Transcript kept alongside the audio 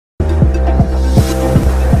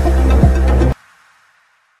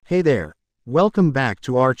Hey there, welcome back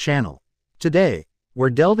to our channel. Today, we're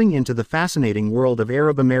delving into the fascinating world of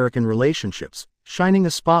Arab-American relationships, shining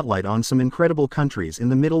a spotlight on some incredible countries in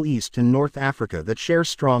the Middle East and North Africa that share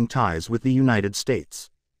strong ties with the United States.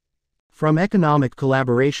 From economic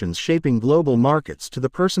collaborations shaping global markets to the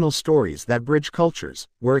personal stories that bridge cultures,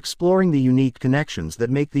 we're exploring the unique connections that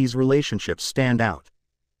make these relationships stand out.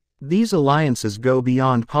 These alliances go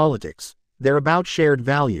beyond politics. They're about shared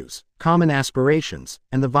values, common aspirations,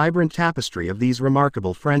 and the vibrant tapestry of these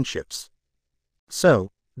remarkable friendships. So,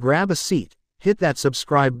 grab a seat, hit that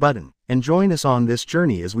subscribe button, and join us on this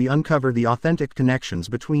journey as we uncover the authentic connections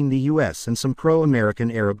between the US and some pro-American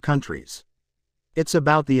Arab countries. It's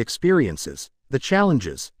about the experiences, the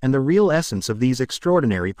challenges, and the real essence of these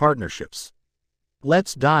extraordinary partnerships.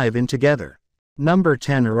 Let's dive in together. Number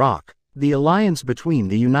 10. Iraq. The alliance between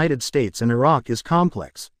the United States and Iraq is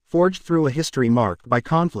complex, forged through a history marked by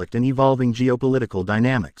conflict and evolving geopolitical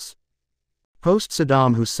dynamics.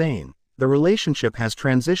 Post-Saddam Hussein, the relationship has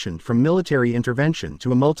transitioned from military intervention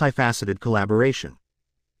to a multifaceted collaboration.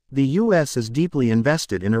 The U.S. is deeply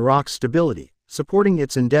invested in Iraq's stability, supporting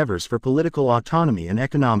its endeavors for political autonomy and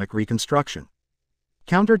economic reconstruction.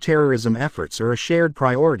 Counterterrorism efforts are a shared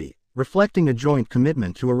priority, reflecting a joint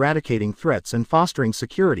commitment to eradicating threats and fostering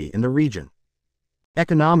security in the region.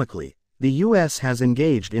 Economically, the U.S. has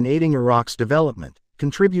engaged in aiding Iraq's development,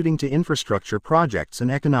 contributing to infrastructure projects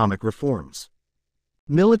and economic reforms.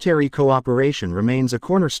 Military cooperation remains a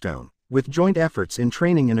cornerstone, with joint efforts in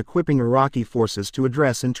training and equipping Iraqi forces to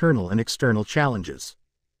address internal and external challenges.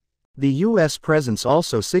 The U.S. presence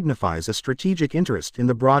also signifies a strategic interest in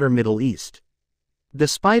the broader Middle East.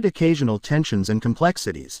 Despite occasional tensions and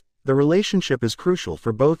complexities, the relationship is crucial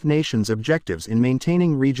for both nations' objectives in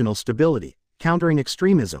maintaining regional stability, countering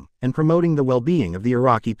extremism, and promoting the well-being of the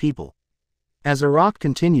Iraqi people. As Iraq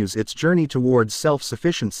continues its journey towards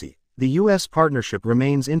self-sufficiency, the U.S. partnership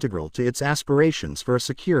remains integral to its aspirations for a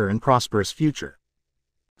secure and prosperous future.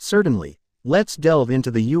 Certainly, let's delve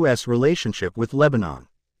into the U.S. relationship with Lebanon.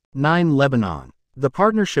 9. Lebanon. The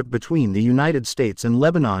partnership between the United States and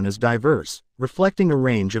Lebanon is diverse, reflecting a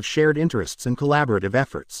range of shared interests and collaborative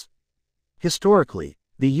efforts. Historically,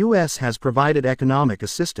 the U.S. has provided economic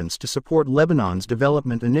assistance to support Lebanon's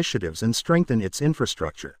development initiatives and strengthen its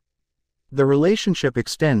infrastructure. The relationship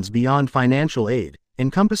extends beyond financial aid,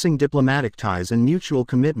 encompassing diplomatic ties and mutual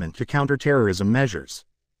commitment to counterterrorism measures.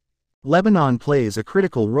 Lebanon plays a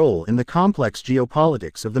critical role in the complex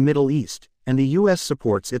geopolitics of the Middle East, and the U.S.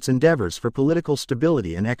 supports its endeavors for political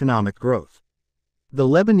stability and economic growth. The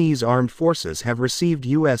Lebanese armed forces have received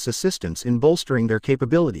U.S. assistance in bolstering their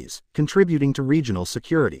capabilities, contributing to regional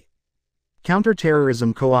security.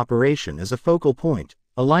 Counterterrorism cooperation is a focal point,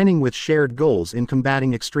 aligning with shared goals in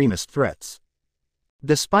combating extremist threats.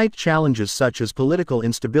 Despite challenges such as political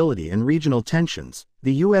instability and regional tensions,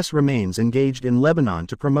 the U.S. remains engaged in Lebanon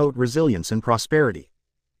to promote resilience and prosperity.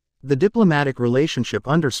 The diplomatic relationship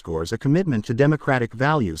underscores a commitment to democratic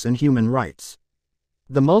values and human rights.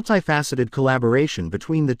 The multifaceted collaboration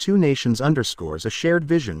between the two nations underscores a shared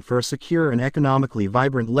vision for a secure and economically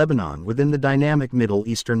vibrant Lebanon within the dynamic Middle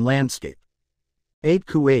Eastern landscape. 8.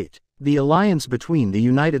 Kuwait. The alliance between the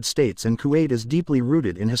United States and Kuwait is deeply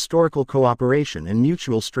rooted in historical cooperation and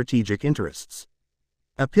mutual strategic interests.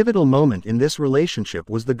 A pivotal moment in this relationship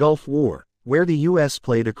was the Gulf War, where the U.S.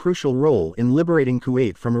 played a crucial role in liberating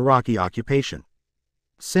Kuwait from Iraqi occupation.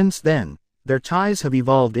 Since then, their ties have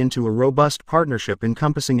evolved into a robust partnership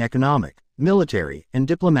encompassing economic, military, and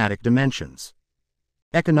diplomatic dimensions.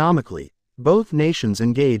 Economically, both nations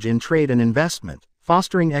engage in trade and investment,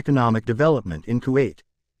 fostering economic development in Kuwait.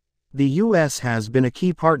 The U.S. has been a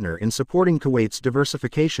key partner in supporting Kuwait's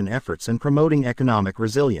diversification efforts and promoting economic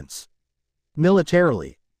resilience.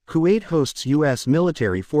 Militarily, Kuwait hosts U.S.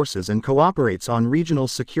 military forces and cooperates on regional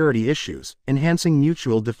security issues, enhancing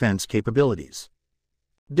mutual defense capabilities.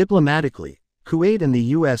 Diplomatically, Kuwait and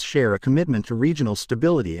the U.S. share a commitment to regional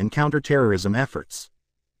stability and counterterrorism efforts.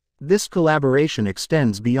 This collaboration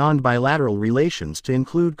extends beyond bilateral relations to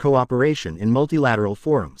include cooperation in multilateral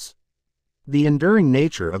forums. The enduring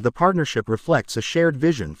nature of the partnership reflects a shared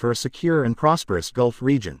vision for a secure and prosperous Gulf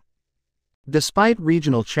region. Despite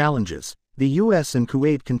regional challenges, the U.S. and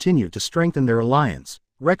Kuwait continue to strengthen their alliance,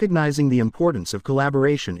 recognizing the importance of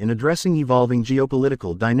collaboration in addressing evolving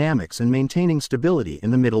geopolitical dynamics and maintaining stability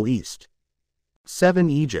in the Middle East. 7.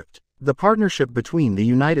 Egypt. The partnership between the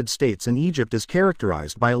United States and Egypt is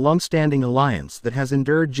characterized by a long-standing alliance that has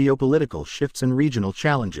endured geopolitical shifts and regional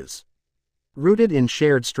challenges. Rooted in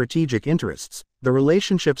shared strategic interests, the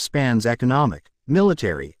relationship spans economic,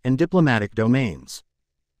 military, and diplomatic domains.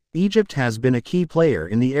 Egypt has been a key player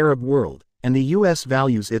in the Arab world, and the U.S.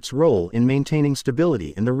 values its role in maintaining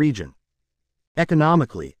stability in the region.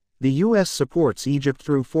 Economically, the U.S. supports Egypt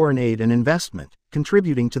through foreign aid and investment,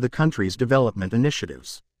 contributing to the country's development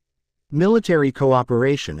initiatives. Military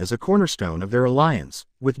cooperation is a cornerstone of their alliance,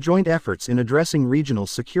 with joint efforts in addressing regional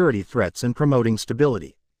security threats and promoting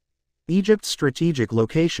stability. Egypt's strategic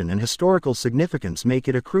location and historical significance make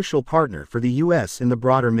it a crucial partner for the U.S. in the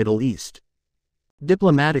broader Middle East.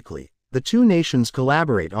 Diplomatically, the two nations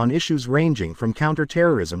collaborate on issues ranging from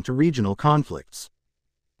counterterrorism to regional conflicts.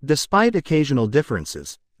 Despite occasional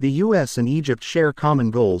differences, the U.S. and Egypt share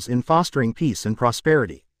common goals in fostering peace and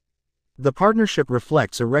prosperity. The partnership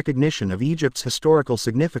reflects a recognition of Egypt's historical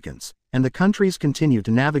significance, and the countries continue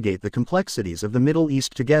to navigate the complexities of the Middle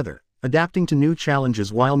East together, adapting to new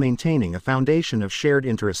challenges while maintaining a foundation of shared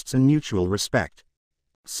interests and mutual respect.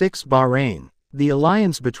 6. Bahrain. The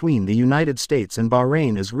alliance between the United States and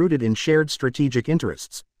Bahrain is rooted in shared strategic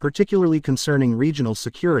interests, particularly concerning regional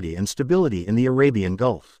security and stability in the Arabian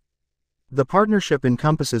Gulf. The partnership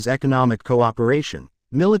encompasses economic cooperation,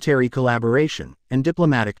 military collaboration, and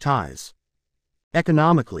diplomatic ties.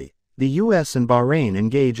 Economically, the U.S. and Bahrain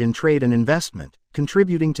engage in trade and investment,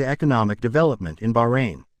 contributing to economic development in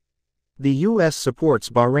Bahrain. The U.S. supports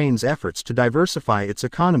Bahrain's efforts to diversify its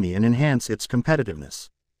economy and enhance its competitiveness.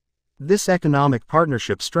 This economic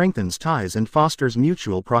partnership strengthens ties and fosters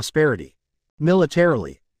mutual prosperity.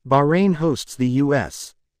 Militarily, Bahrain hosts the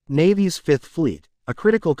U.S. Navy's Fifth Fleet, a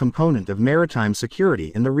critical component of maritime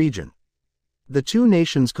security in the region. The two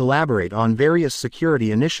nations collaborate on various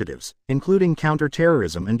security initiatives, including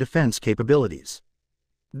counterterrorism and defense capabilities.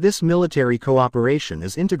 This military cooperation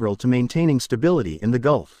is integral to maintaining stability in the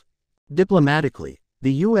Gulf. Diplomatically,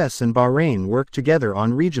 the U.S. and Bahrain work together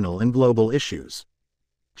on regional and global issues.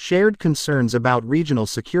 Shared concerns about regional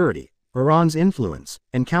security, Iran's influence,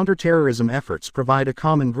 and counterterrorism efforts provide a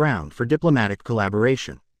common ground for diplomatic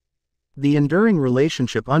collaboration. The enduring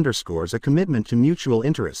relationship underscores a commitment to mutual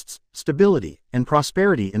interests, stability, and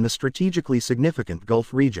prosperity in the strategically significant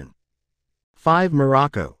Gulf region. 5.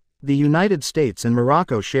 Morocco. The United States and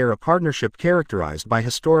Morocco share a partnership characterized by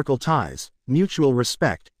historical ties, mutual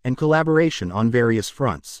respect, and collaboration on various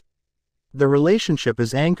fronts. The relationship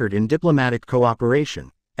is anchored in diplomatic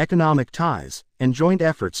cooperation, economic ties, and joint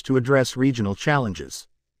efforts to address regional challenges.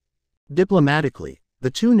 Diplomatically, the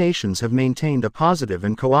two nations have maintained a positive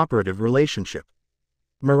and cooperative relationship.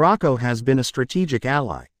 Morocco has been a strategic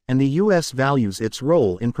ally, and the U.S. values its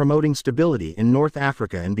role in promoting stability in North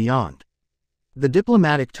Africa and beyond. The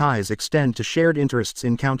diplomatic ties extend to shared interests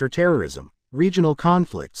in counterterrorism, regional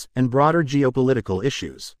conflicts, and broader geopolitical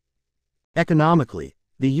issues. Economically,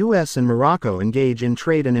 the U.S. and Morocco engage in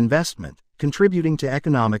trade and investment, contributing to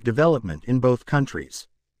economic development in both countries.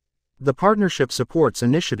 The partnership supports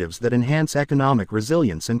initiatives that enhance economic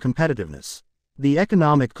resilience and competitiveness. The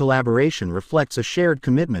economic collaboration reflects a shared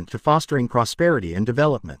commitment to fostering prosperity and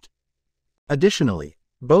development. Additionally,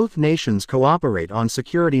 both nations cooperate on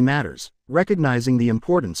security matters, recognizing the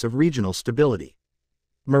importance of regional stability.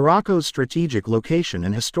 Morocco's strategic location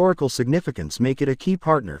and historical significance make it a key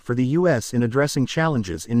partner for the U.S. in addressing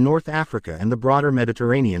challenges in North Africa and the broader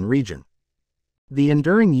Mediterranean region. The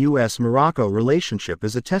enduring U.S.-Morocco relationship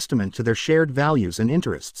is a testament to their shared values and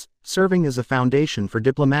interests, serving as a foundation for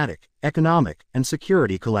diplomatic, economic, and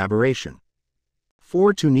security collaboration.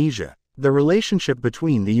 4. Tunisia. The relationship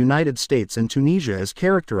between the United States and Tunisia is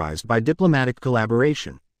characterized by diplomatic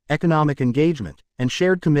collaboration, economic engagement, and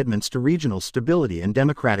shared commitments to regional stability and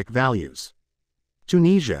democratic values.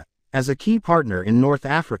 Tunisia, as a key partner in North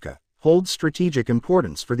Africa, holds strategic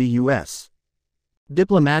importance for the U.S.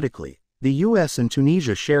 Diplomatically, the U.S. and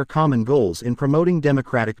Tunisia share common goals in promoting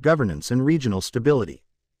democratic governance and regional stability.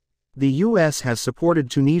 The U.S. has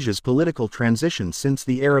supported Tunisia's political transition since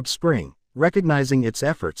the Arab Spring, recognizing its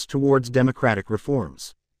efforts towards democratic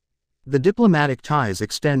reforms. The diplomatic ties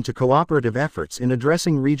extend to cooperative efforts in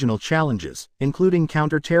addressing regional challenges, including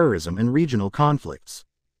counterterrorism and regional conflicts.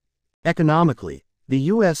 Economically, the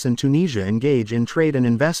U.S. and Tunisia engage in trade and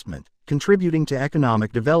investment, contributing to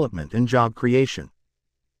economic development and job creation.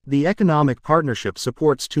 The economic partnership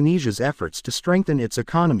supports Tunisia's efforts to strengthen its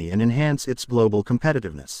economy and enhance its global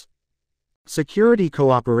competitiveness. Security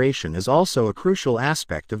cooperation is also a crucial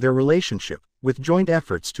aspect of their relationship, with joint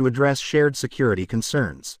efforts to address shared security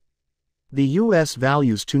concerns. The U.S.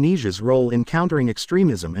 values Tunisia's role in countering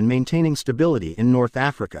extremism and maintaining stability in North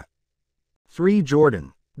Africa. 3.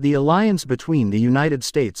 Jordan. The alliance between the United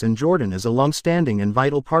States and Jordan is a long-standing and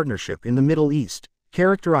vital partnership in the Middle East,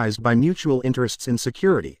 characterized by mutual interests in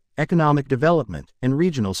security, economic development, and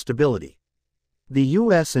regional stability. The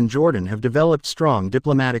U.S. and Jordan have developed strong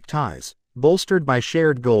diplomatic ties, bolstered by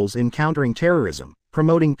shared goals in countering terrorism,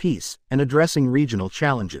 promoting peace, and addressing regional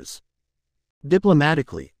challenges.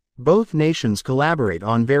 Diplomatically, both nations collaborate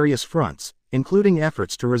on various fronts, including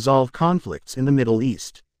efforts to resolve conflicts in the Middle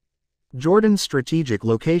East. Jordan's strategic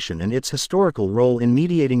location and its historical role in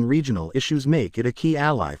mediating regional issues make it a key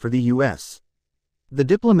ally for the U.S. The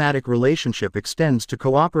diplomatic relationship extends to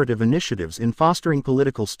cooperative initiatives in fostering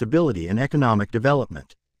political stability and economic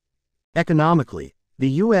development. Economically, the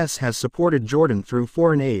U.S. has supported Jordan through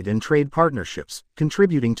foreign aid and trade partnerships,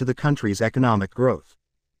 contributing to the country's economic growth.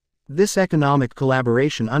 This economic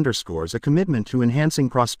collaboration underscores a commitment to enhancing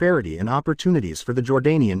prosperity and opportunities for the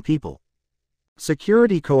Jordanian people.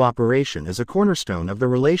 Security cooperation is a cornerstone of the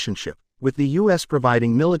relationship, with the U.S.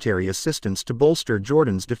 providing military assistance to bolster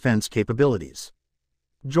Jordan's defense capabilities.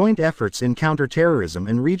 Joint efforts in counterterrorism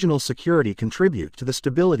and regional security contribute to the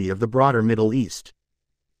stability of the broader Middle East.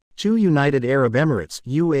 2. United Arab Emirates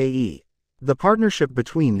 (UAE). The partnership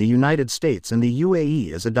between the United States and the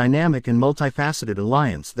UAE is a dynamic and multifaceted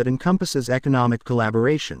alliance that encompasses economic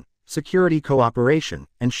collaboration, security cooperation,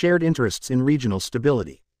 and shared interests in regional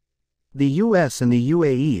stability. The U.S. and the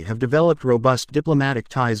UAE have developed robust diplomatic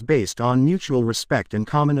ties based on mutual respect and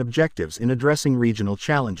common objectives in addressing regional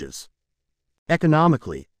challenges.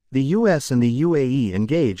 Economically, the U.S. and the UAE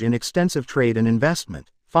engage in extensive trade and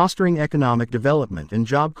investment, fostering economic development and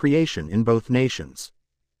job creation in both nations.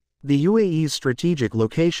 The UAE's strategic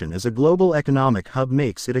location as a global economic hub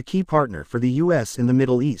makes it a key partner for the U.S. in the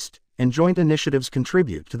Middle East, and joint initiatives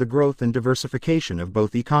contribute to the growth and diversification of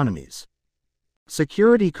both economies.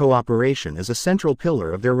 Security cooperation is a central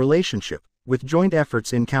pillar of their relationship, with joint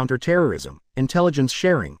efforts in counterterrorism, intelligence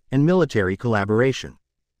sharing, and military collaboration.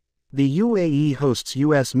 The UAE hosts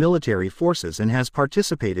U.S. military forces and has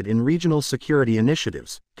participated in regional security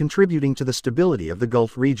initiatives, contributing to the stability of the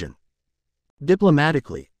Gulf region.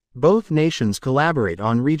 Diplomatically, both nations collaborate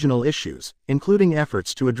on regional issues, including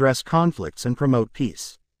efforts to address conflicts and promote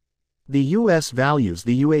peace. The U.S. values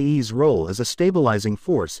the UAE's role as a stabilizing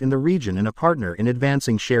force in the region and a partner in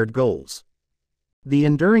advancing shared goals. The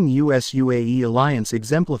enduring U.S.-UAE alliance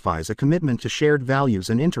exemplifies a commitment to shared values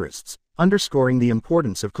and interests, underscoring the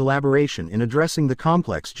importance of collaboration in addressing the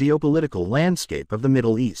complex geopolitical landscape of the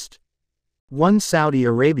Middle East. 1. Saudi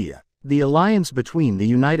Arabia. The alliance between the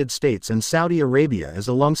United States and Saudi Arabia is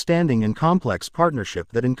a long-standing and complex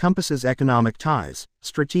partnership that encompasses economic ties,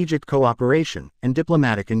 strategic cooperation, and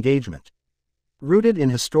diplomatic engagement. Rooted in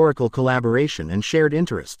historical collaboration and shared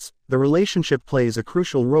interests, the relationship plays a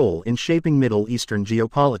crucial role in shaping Middle Eastern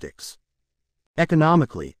geopolitics.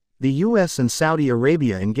 Economically, the U.S. and Saudi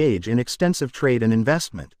Arabia engage in extensive trade and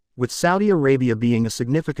investment, with Saudi Arabia being a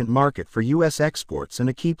significant market for U.S. exports and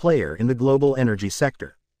a key player in the global energy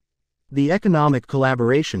sector. The economic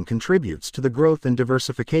collaboration contributes to the growth and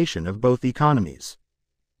diversification of both economies.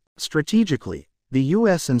 Strategically, the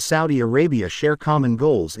U.S. and Saudi Arabia share common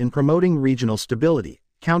goals in promoting regional stability,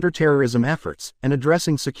 counterterrorism efforts, and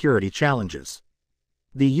addressing security challenges.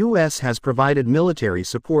 The U.S. has provided military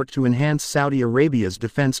support to enhance Saudi Arabia's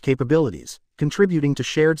defense capabilities, contributing to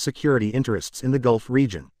shared security interests in the Gulf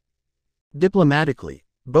region. Diplomatically,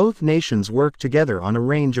 both nations work together on a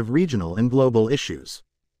range of regional and global issues.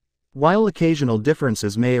 While occasional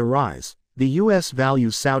differences may arise, the U.S.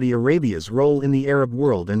 values Saudi Arabia's role in the Arab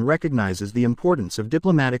world and recognizes the importance of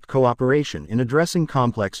diplomatic cooperation in addressing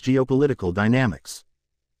complex geopolitical dynamics.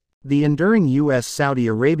 The enduring U.S.-Saudi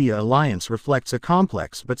Arabia alliance reflects a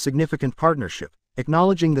complex but significant partnership,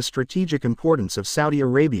 acknowledging the strategic importance of Saudi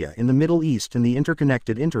Arabia in the Middle East and the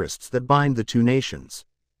interconnected interests that bind the two nations.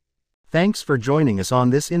 Thanks for joining us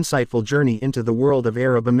on this insightful journey into the world of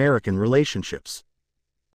Arab-American relationships.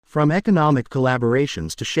 From economic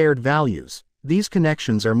collaborations to shared values, these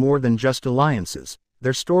connections are more than just alliances,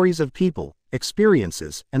 they're stories of people,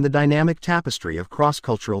 experiences, and the dynamic tapestry of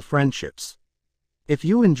cross-cultural friendships. If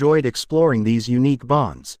you enjoyed exploring these unique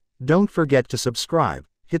bonds, don't forget to subscribe,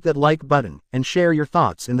 hit that like button, and share your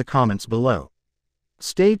thoughts in the comments below.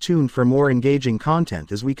 Stay tuned for more engaging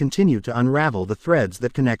content as we continue to unravel the threads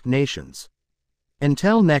that connect nations.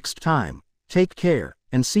 Until next time, take care,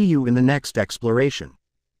 and see you in the next exploration.